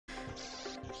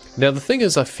Now the thing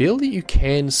is, I feel that you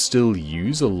can still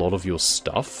use a lot of your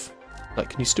stuff. Like,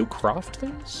 can you still craft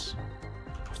things?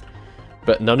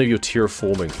 But none of your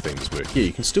terraforming things work. Yeah,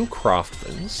 you can still craft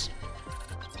things.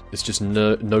 It's just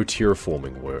no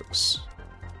terraforming works.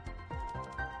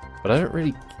 But I don't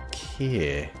really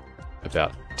care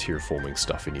about terraforming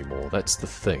stuff anymore. That's the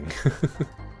thing.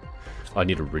 I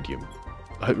need iridium.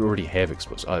 I already have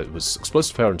explosives. It was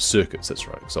explosive power and circuits, that's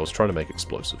right. So I was trying to make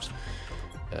explosives.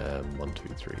 1,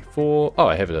 2, 3, 4. Oh,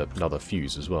 I have another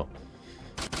fuse as well.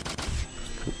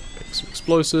 Cool. Make some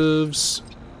explosives.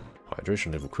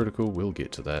 Hydration level critical. We'll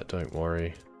get to that, don't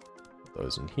worry. Put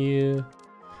those in here.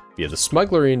 Yeah, the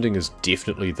smuggler ending is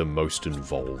definitely the most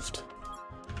involved.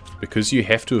 Because you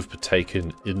have to have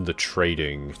partaken in the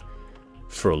trading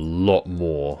for a lot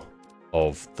more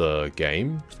of the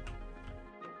game.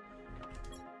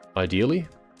 Ideally.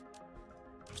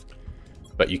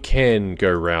 But you can go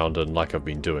around and, like I've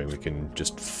been doing, we can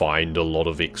just find a lot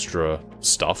of extra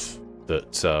stuff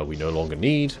that we no longer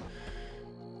need.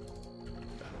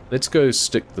 Let's go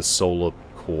stick the solar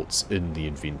quartz in the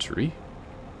inventory.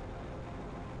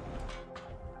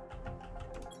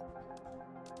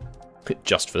 It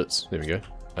just fits. There we go.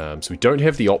 So we don't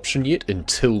have the option yet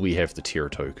until we have the Terra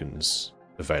Tokens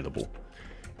available.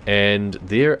 And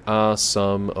there are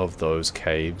some of those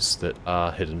caves that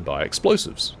are hidden by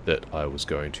explosives that I was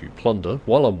going to plunder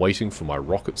while I'm waiting for my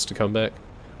rockets to come back.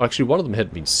 Actually, one of them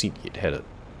hadn't been sent yet, had it?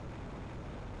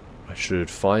 I should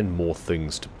find more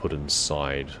things to put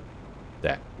inside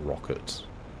that rocket.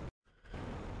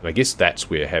 And I guess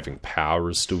that's where having power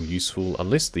is still useful,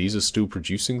 unless these are still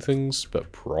producing things,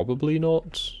 but probably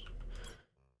not.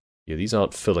 Yeah, these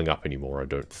aren't filling up anymore, I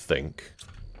don't think.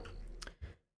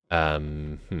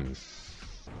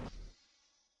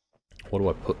 What do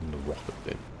I put in the rocket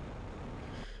then?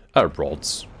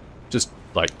 Rods. Just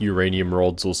like uranium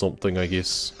rods or something, I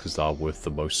guess, because they're worth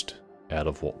the most out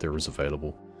of what there is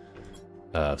available.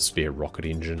 Spare rocket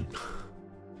engine.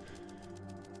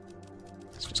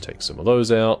 Let's just take some of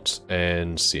those out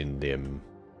and send them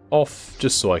off,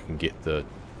 just so I can get the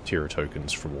Terra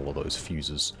Tokens from all of those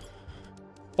fuses.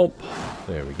 Oh,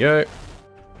 there we go.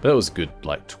 That was good,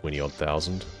 like 20-odd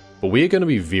thousand. But we're going to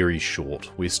be very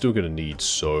short. We're still going to need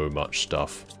so much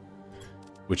stuff.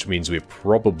 Which means we're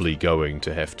probably going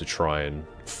to have to try and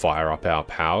fire up our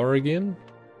power again.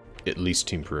 At least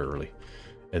temporarily.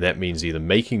 And that means either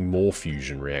making more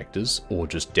fusion reactors or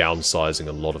just downsizing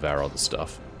a lot of our other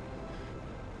stuff.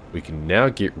 We can now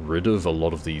get rid of a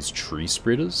lot of these tree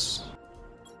spreaders.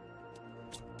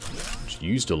 Which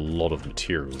used a lot of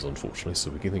materials, unfortunately,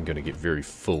 so we're going to get very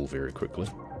full very quickly.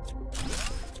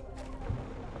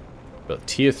 But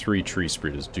tier 3 tree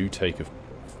spreaders do take a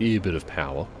fair bit of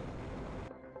power.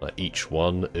 Each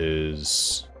one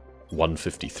is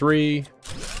 153.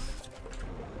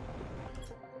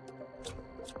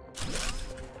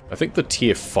 I think the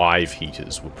tier 5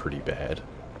 heaters were pretty bad.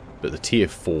 But the tier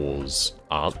 4s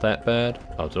aren't that bad.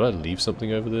 Oh, did I leave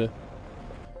something over there?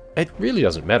 It really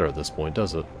doesn't matter at this point,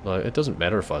 does it? Like, it doesn't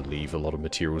matter if I leave a lot of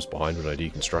materials behind when I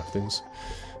deconstruct things.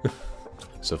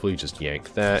 So if we just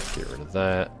yank that, get rid of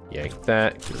that, yank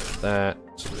that, get rid of that,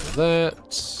 get rid of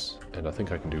that, and I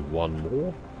think I can do one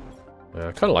more.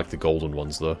 I kind of like the golden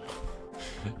ones though.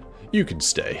 You can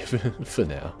stay for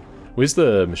now. Where's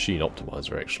the machine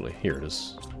optimizer actually? Here it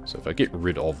is. So if I get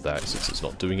rid of that, since it's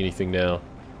not doing anything now,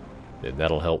 then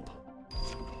that'll help.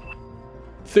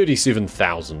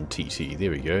 37,000 TT, there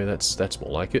we go, that's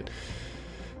more like it.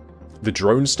 The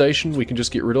drone station we can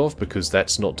just get rid of because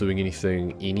that's not doing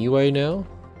anything anyway now.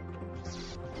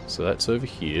 So that's over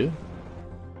here.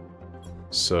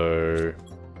 So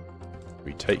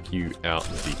we take you out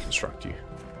and deconstruct you.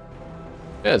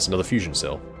 Yeah, it's another fusion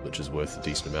cell, which is worth a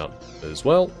decent amount as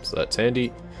well, so that's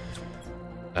handy.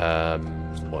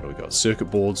 What do we got? Circuit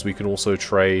boards we can also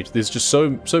trade. There's just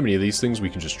so many of these things we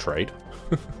can just trade.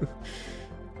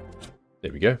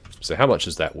 There we go. So how much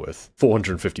is that worth?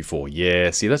 454.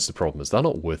 Yeah, see, that's the problem, is they're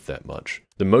not worth that much.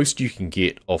 The most you can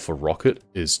get off a rocket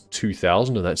is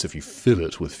 2,000, and that's if you fill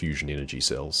it with fusion energy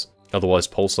cells. Otherwise,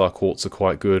 pulsar quartz are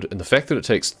quite good, and the fact that it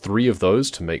takes 3 of those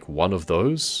to make 1 of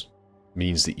those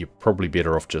means that you're probably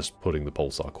better off just putting the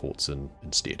pulsar quartz in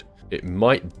instead. It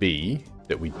might be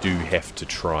that we do have to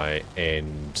try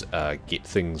and get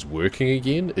things working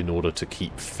again in order to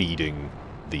keep feeding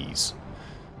these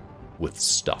with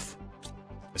stuff.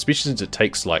 Especially since it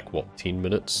takes like, what, 10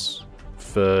 minutes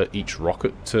for each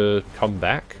rocket to come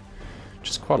back? Which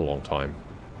is quite a long time.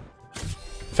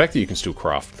 The fact that you can still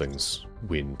craft things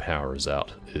when power is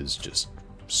out is just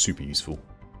super useful.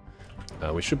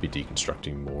 We should be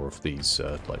deconstructing more of these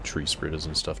like tree spreaders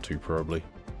and stuff too, probably.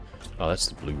 Oh, that's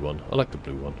the blue one. I like the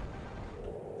blue one.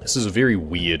 This is a very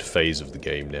weird phase of the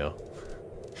game now.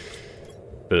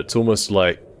 But it's almost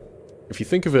like, if you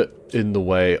think of it in the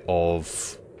way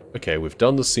of, okay, we've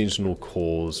done the Sentinel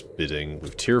Core's bidding,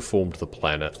 we've terraformed the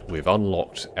planet, we've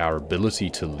unlocked our ability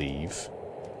to leave,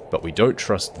 but we don't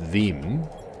trust them,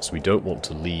 so we don't want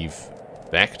to leave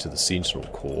back to the Sentinel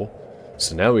Core.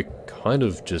 So now we're kind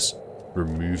of just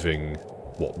removing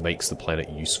what makes the planet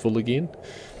useful again.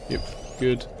 Yep,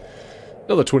 good.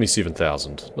 Another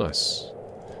 27,000. Nice.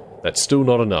 That's still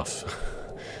not enough.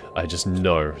 I just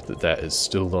know that that is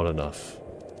still not enough.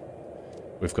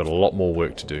 We've got a lot more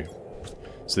work to do.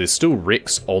 So there's still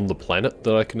wrecks on the planet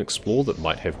that I can explore that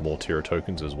might have more Terra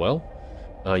Tokens as well.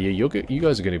 Yeah, you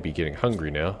guys are going to be getting hungry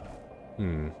now.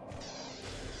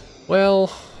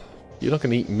 Well, you're not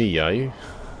going to eat me, are you?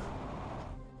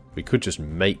 We could just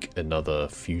make another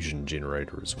fusion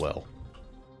generator as well.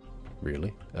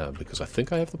 Really? Because I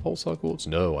think I have the pulsar quartz?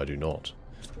 No, I do not.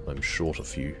 I'm short a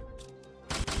few.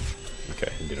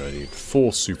 Okay, and then I need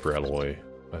 4 super alloy,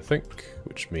 I think,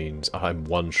 which means I'm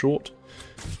 1 short.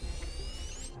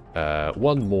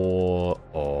 1 more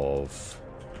of...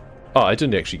 Oh, I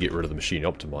didn't actually get rid of the machine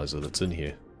optimizer that's in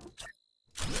here.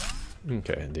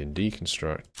 Okay, and then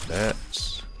deconstruct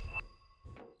that.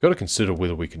 Got to consider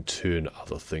whether we can turn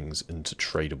other things into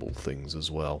tradable things as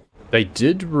well. They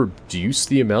did reduce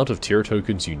the amount of Terra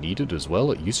Tokens you needed as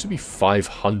well. It used to be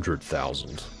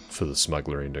 500,000 for the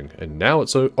smuggler ending, and now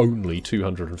it's only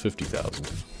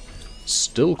 250,000.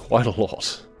 Still quite a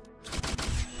lot.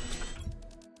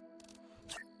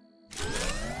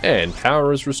 And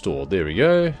power is restored. There we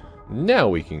go. Now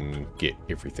we can get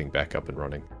everything back up and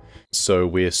running. So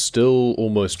we're still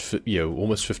almost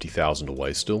 50,000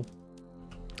 away still.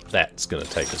 That's going to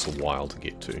take us a while to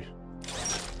get to.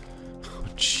 Oh,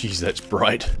 jeez, that's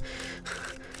bright.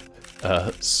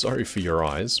 Sorry for your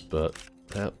eyes, but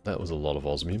that was a lot of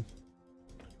osmium.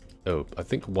 Oh, I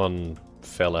think one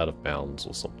fell out of bounds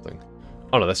or something.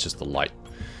 Oh no, that's just the light.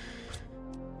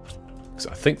 So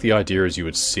I think the idea is you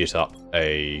would set up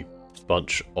a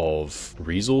bunch of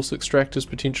resource extractors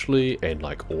potentially, and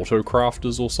like auto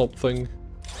crafters or something,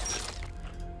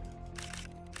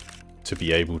 to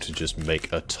be able to just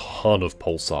make a ton of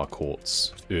pulsar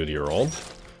quartz earlier on.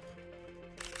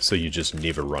 So you just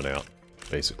never run out,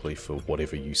 basically, for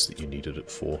whatever use that you needed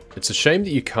it for. It's a shame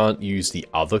that you can't use the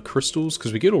other crystals,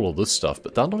 because we get all of this stuff,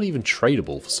 but they're not even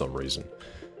tradable for some reason.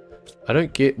 I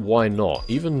don't get why not.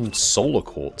 Even solar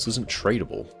quartz isn't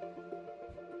tradable.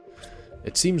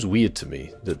 It seems weird to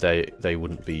me that they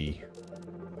wouldn't be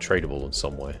tradable in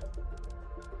some way.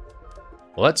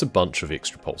 Well, that's a bunch of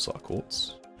extra pulsar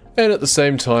quartz. And at the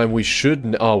same time, we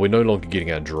should... Oh, we're no longer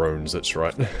getting our drones, that's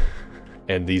right.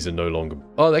 And these are no longer...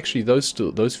 Oh, actually, those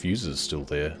fuses are still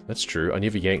there. That's true. I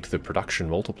never yanked the production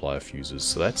multiplier fuses,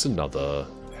 so that's another...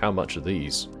 How much are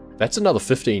these? That's another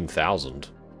 15,000.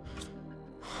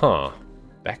 Huh.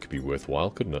 That could be worthwhile,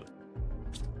 couldn't it?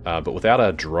 But without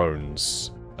our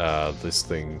drones, this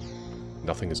thing...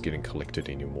 Nothing is getting collected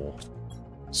anymore.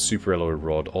 Super alloy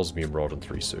rod, osmium rod, and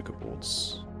 3 circuit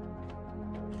boards.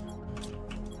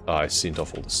 I sent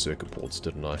off all the circuit boards,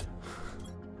 didn't I?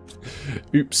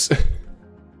 Oops.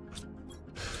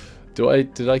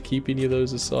 Did I keep any of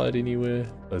those aside anywhere?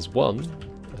 There's one.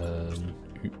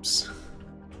 Oops.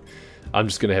 I'm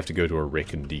just gonna have to go to a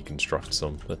wreck and deconstruct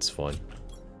some. That's fine.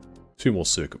 2 more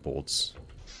circuit boards.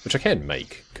 Which I can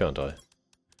make, can't I?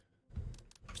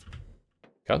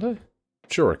 Can't I?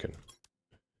 Sure I can.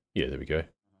 Yeah, there we go.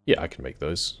 Yeah, I can make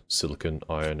those. Silicon,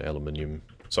 iron, aluminium.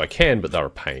 So I can, but they're a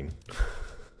pain.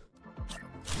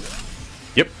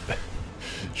 Yep.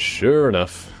 Sure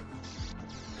enough.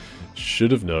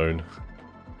 Should have known.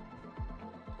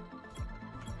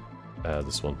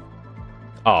 This one.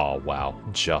 Oh, wow.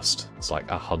 Just. It's like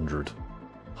 100.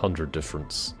 100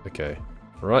 difference. Okay.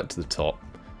 Right to the top.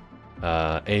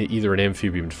 Either an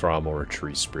amphibian farm or a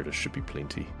tree spreader should be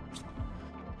plenty.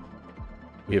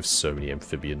 We have so many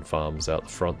amphibian farms out the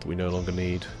front that we no longer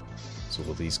need. It's all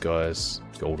of these guys.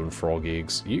 Golden frog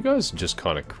eggs. You guys are just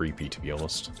kind of creepy, to be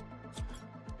honest.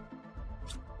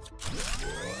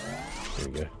 There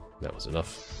we go. That was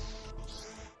enough.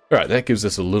 Alright, that gives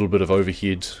us a little bit of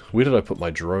overhead. Where did I put my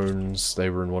drones? They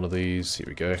were in one of these. Here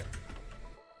we go.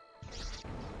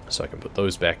 So I can put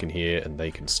those back in here, and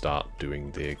they can start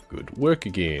doing their good work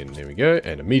again. There we go.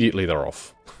 And immediately they're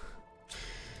off.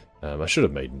 I should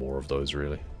have made more of those,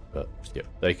 really. But, yep,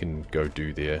 they can go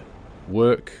do their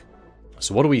work.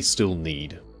 So what do we still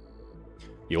need?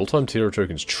 The all-time Terra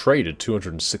Tokens traded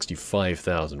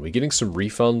 265,000. We're getting some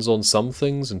refunds on some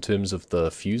things in terms of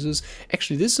the fuses.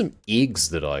 Actually, there's some eggs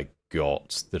that I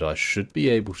got that I should be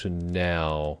able to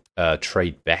now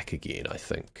trade back again, I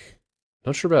think.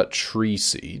 Not sure about tree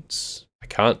seeds. I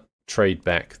can't trade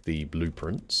back the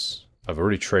blueprints. I've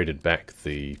already traded back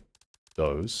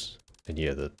those. And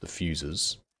yeah, the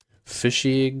fuses. Fish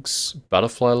eggs,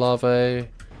 butterfly larvae,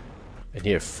 and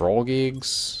yeah, frog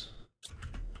eggs.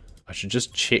 I should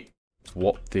just check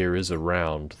what there is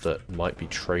around that might be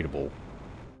tradable.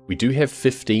 We do have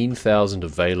 15,000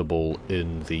 available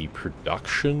in the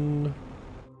production.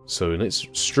 So let's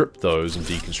strip those and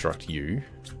deconstruct you.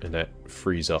 And that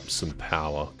frees up some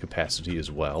power capacity as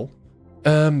well.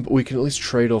 But we can at least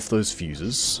trade off those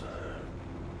fuses.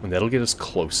 And that'll get us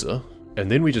closer. And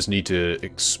then we just need to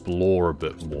explore a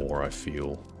bit more, I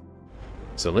feel.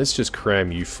 So let's just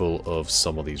cram you full of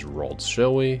some of these rods,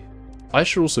 shall we? I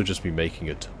should also just be making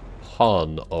a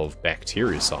ton of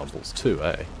bacteria samples too,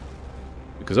 eh?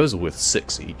 Because those are worth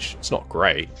 6 each. It's not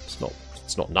great. It's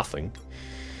not nothing.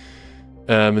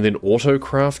 And then Auto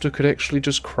Crafter could actually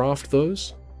just craft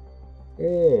those.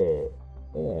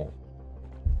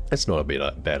 That's not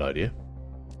a bad idea.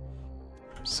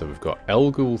 So we've got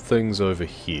algal things over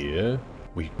here.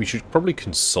 We should probably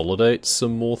consolidate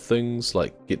some more things,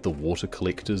 like get the water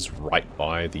collectors right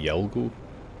by the algal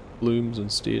blooms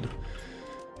instead.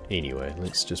 Anyway,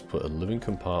 let's just put a living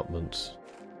compartment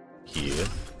here,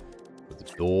 with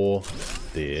a door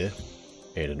there,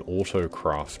 and an auto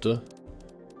crafter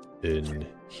in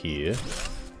here.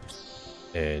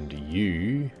 And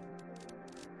you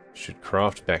should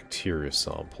craft bacteria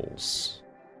samples.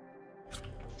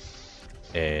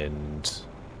 And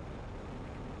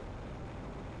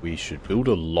we should build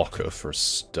a locker for a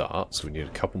start, so we need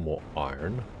a couple more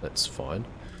iron, that's fine.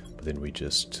 But then we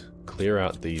just clear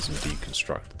out these and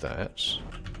deconstruct that.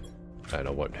 And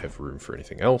I won't have room for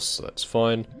anything else, so that's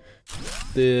fine.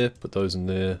 There, put those in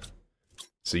there.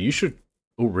 So you should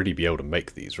already be able to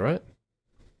make these, right?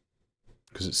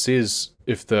 Because it says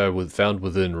if they're found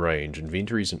within range,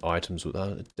 inventories and items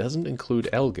without, it doesn't include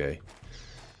algae.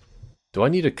 Do I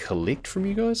need to collect from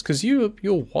you guys? Because you're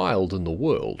wild in the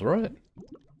world, right?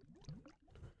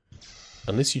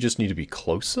 Unless you just need to be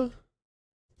closer?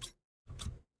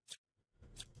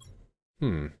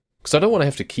 Because I don't want to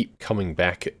have to keep coming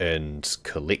back and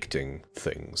collecting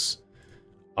things.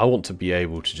 I want to be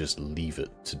able to just leave it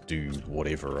to do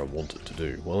whatever I want it to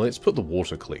do. Well, let's put the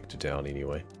water collector down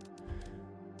anyway.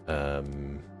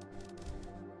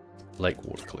 Lake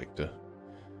water collector.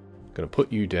 Gonna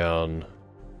put you down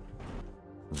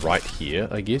right here,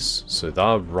 I guess. So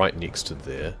they're right next to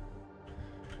there.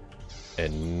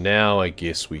 And now I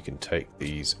guess we can take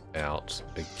these out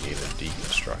again and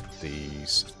deconstruct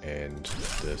these and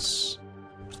this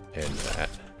and that.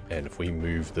 And if we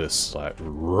move this like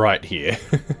right here,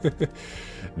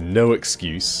 no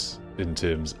excuse in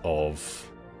terms of...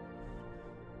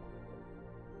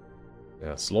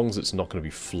 Now, as long as it's not going to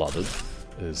be flooded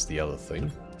is the other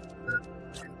thing.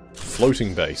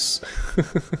 Floating base.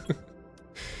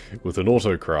 With an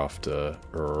auto crafter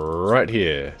right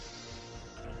here.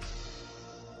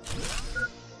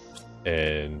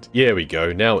 And yeah, we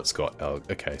go. Now it's got...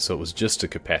 okay, so it was just a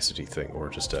capacity thing, or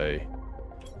just a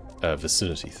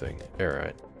vicinity thing.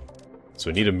 Alright. So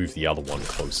we need to move the other one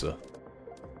closer.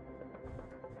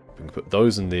 We can put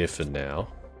those in there for now.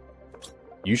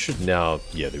 You should now...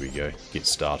 yeah, there we go. Get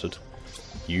started.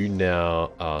 You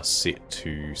now are set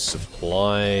to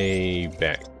supply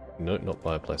back... no, not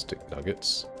bioplastic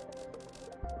nuggets.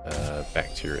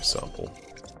 Bacteria sample.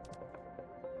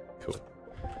 Cool.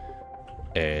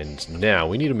 And now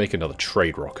we need to make another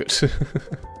trade rocket.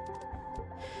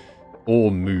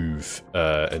 Or move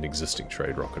an existing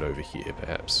trade rocket over here,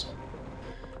 perhaps.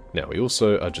 Now, we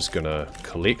also are just going to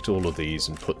collect all of these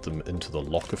and put them into the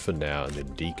locker for now, and then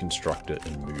deconstruct it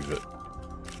and move it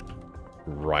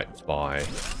right by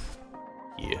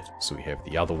here. So we have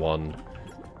the other one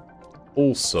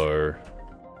also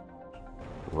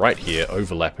right here,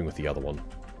 overlapping with the other one.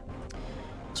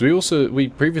 So we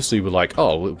previously were like,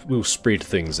 oh, we'll spread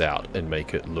things out and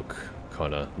make it look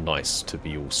kind of nice to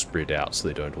be all spread out so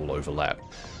they don't all overlap.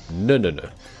 No, no, no.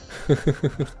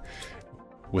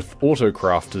 With auto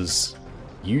crafters,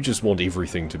 you just want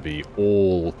everything to be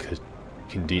all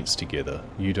condensed together.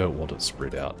 You don't want it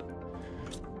spread out.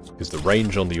 Because the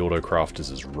range on the auto crafters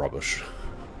is rubbish.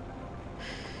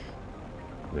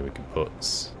 And then we can put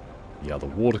the other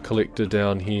water collector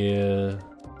down here.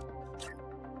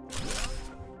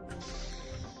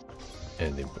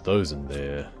 And then put those in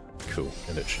there. Cool.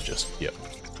 And it should just, yep,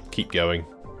 keep going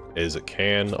as it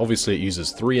can. Obviously it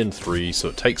uses 3 and 3, so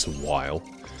it takes a while.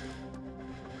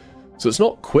 So it's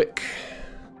not quick,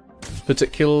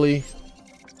 particularly,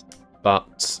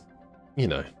 but, you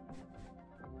know,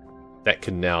 that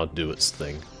can now do its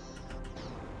thing.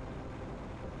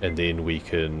 And then we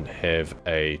can have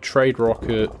a trade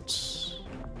rocket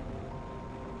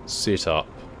set up.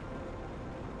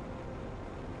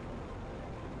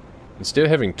 Instead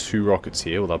of having 2 rockets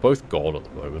here, well, they're both gone at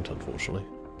the moment, unfortunately.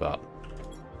 But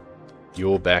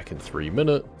you're back in 3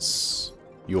 minutes.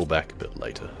 You're back a bit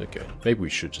later. Okay, maybe we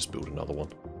should just build another one.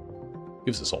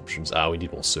 Gives us options. Ah, we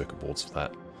need more circuit boards for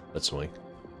that. That's annoying.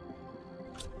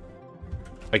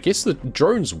 I guess the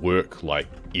drones work, like,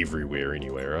 everywhere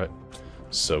anyway, right?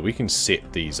 So we can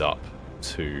set these up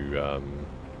to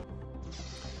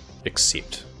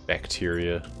accept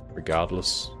bacteria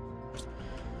regardless.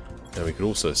 And we could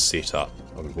also set up,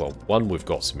 well, one, we've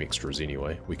got some extras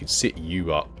anyway. We can set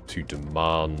you up to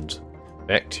demand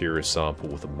bacteria sample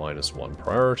with a -1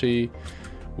 priority.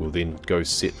 We'll then go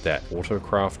set that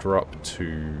autocrafter up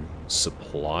to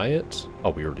supply it. Oh,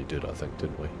 we already did, I think,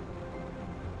 didn't we?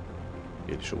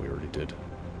 Yeah, sure, we already did.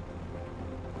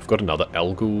 We've got another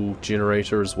algal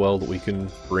generator as well that we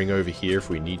can bring over here if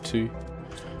we need to.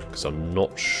 Because I'm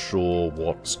not sure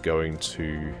what's going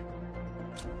to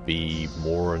be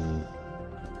more in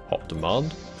hot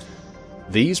demand.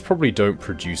 These probably don't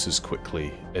produce as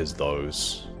quickly as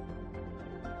those.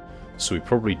 So we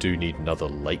probably do need another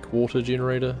lake water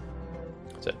generator.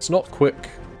 So it's not quick,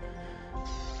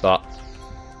 but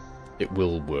it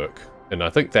will work. And I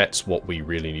think that's what we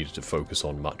really needed to focus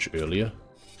on much earlier.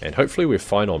 And hopefully we're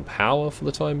fine on power for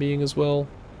the time being as well.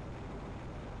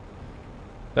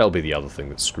 That'll be the other thing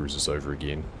that screws us over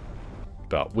again.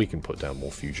 But we can put down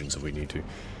more fusions if we need to.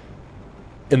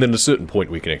 And then at a certain point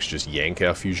we can actually just yank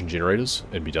our fusion generators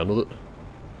and be done with it.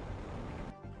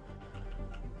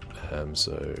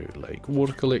 So, lake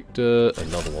water collector,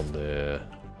 another one there,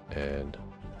 and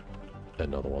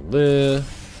another one there.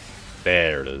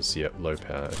 There it is, yep, low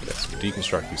power. Okay, so we'll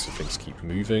deconstruct these so things keep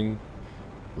moving.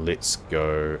 Let's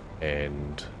go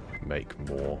and make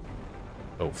more.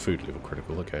 Oh, food level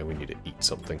critical. Okay, we need to eat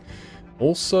something.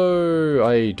 Also,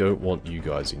 I don't want you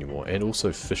guys anymore. And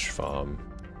also fish farm.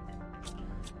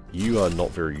 You are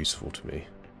not very useful to me.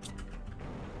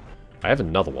 I have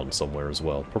another one somewhere as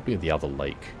well. Probably in the other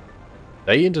lake.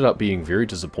 They ended up being very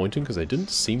disappointing because they didn't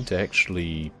seem to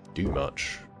actually do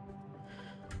much.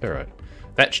 Alright.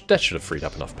 That should have freed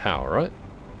up enough power, right?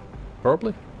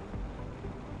 Probably.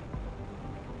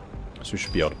 So we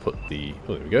should be able to put the...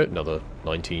 Oh, there we go. Another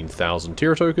 19,000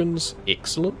 Terra Tokens.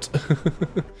 Excellent.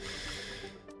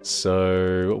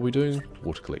 So, what are we doing?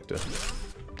 Water collector.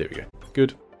 There we go.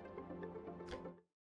 Good.